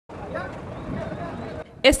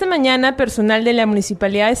Esta mañana, personal de la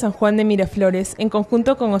Municipalidad de San Juan de Miraflores, en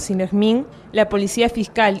conjunto con Ocinermin, la Policía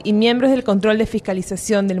Fiscal y miembros del control de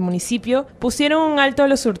fiscalización del municipio, pusieron un alto a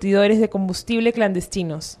los surtidores de combustible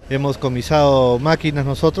clandestinos. Hemos comisado máquinas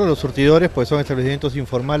nosotros, los surtidores, pues son establecimientos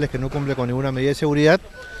informales que no cumplen con ninguna medida de seguridad,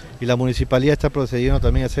 y la Municipalidad está procediendo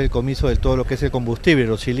también a hacer el comiso de todo lo que es el combustible,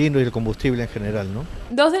 los cilindros y el combustible en general, ¿no?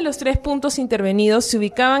 2 de los 3 puntos intervenidos se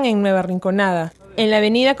ubicaban en Nueva Rinconada, en la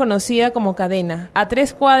avenida conocida como Cadena, a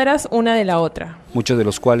 3 cuadras una de la otra. Muchos de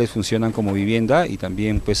los cuales funcionan como vivienda y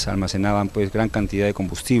también pues almacenaban pues gran cantidad de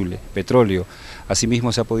combustible, petróleo.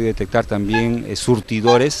 Asimismo se ha podido detectar también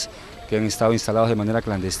surtidores que han estado instalados de manera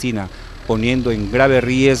clandestina, poniendo en grave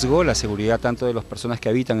riesgo la seguridad tanto de las personas que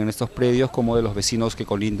habitan en estos predios como de los vecinos que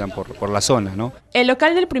colindan por la zona, ¿no? El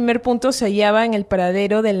local del primer punto se hallaba en el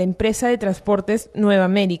paradero de la empresa de transportes Nueva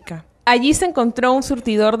América. Allí se encontró un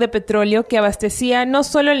surtidor de petróleo que abastecía no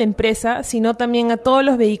solo a la empresa, sino también a todos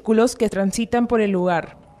los vehículos que transitan por el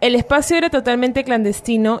lugar. El espacio era totalmente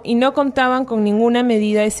clandestino y no contaban con ninguna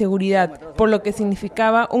medida de seguridad, por lo que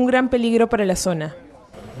significaba un gran peligro para la zona.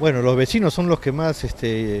 Bueno, los vecinos son los que más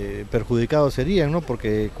perjudicados serían, ¿no?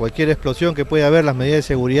 Porque cualquier explosión que pueda haber, las medidas de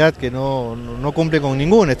seguridad que no cumplen con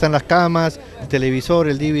ninguna, están las camas, el televisor,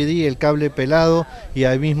 el DVD, el cable pelado y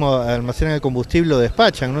ahí mismo almacenan el combustible, lo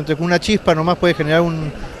despachan, ¿no? Entonces una chispa nomás puede generar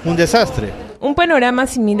un desastre. Un panorama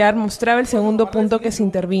similar mostraba el segundo punto que se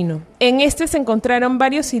intervino. En este se encontraron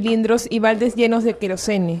varios cilindros y baldes llenos de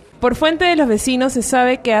querosene. Por fuente de los vecinos se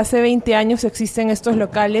sabe que hace 20 años existen estos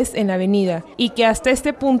locales en la avenida y que hasta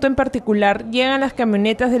este punto en particular llegan las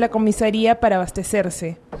camionetas de la comisaría para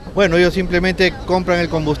abastecerse. Bueno, ellos simplemente compran el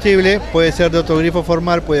combustible, puede ser de otro grifo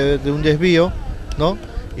formal, puede de un desvío, ¿no?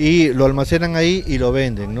 Y lo almacenan ahí y lo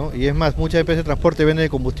venden, ¿no? Y es más, muchas empresas de transporte venden el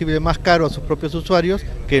combustible más caro a sus propios usuarios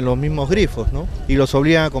que en los mismos grifos, ¿no? Y los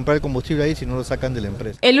obligan a comprar el combustible ahí si no lo sacan de la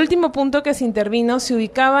empresa. El último punto que se intervino se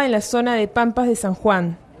ubicaba en la zona de Pampas de San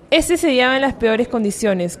Juan. Este se hallaba en las peores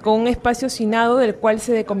condiciones, con un espacio hacinado del cual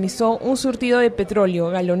se decomisó un surtido de petróleo,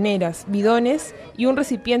 galoneras, bidones y un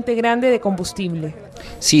recipiente grande de combustible.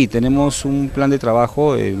 Sí, tenemos un plan de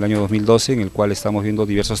trabajo del año 2012 en el cual estamos viendo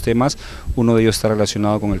diversos temas. Uno de ellos está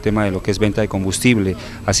relacionado con el tema de lo que es venta de combustible.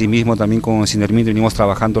 Asimismo, también con Ocinermin venimos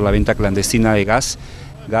trabajando la venta clandestina de gas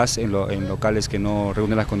en locales que no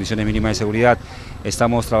reúnen las condiciones mínimas de seguridad.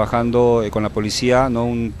 Estamos trabajando con la policía, ¿no?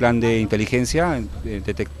 Un plan de inteligencia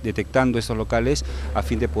detectando estos locales a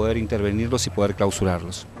fin de poder intervenirlos y poder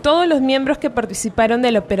clausurarlos. Todos los miembros que participaron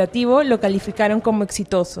del operativo lo calificaron como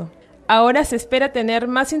exitoso. Ahora se espera tener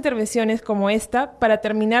más intervenciones como esta para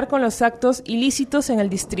terminar con los actos ilícitos en el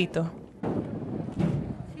distrito.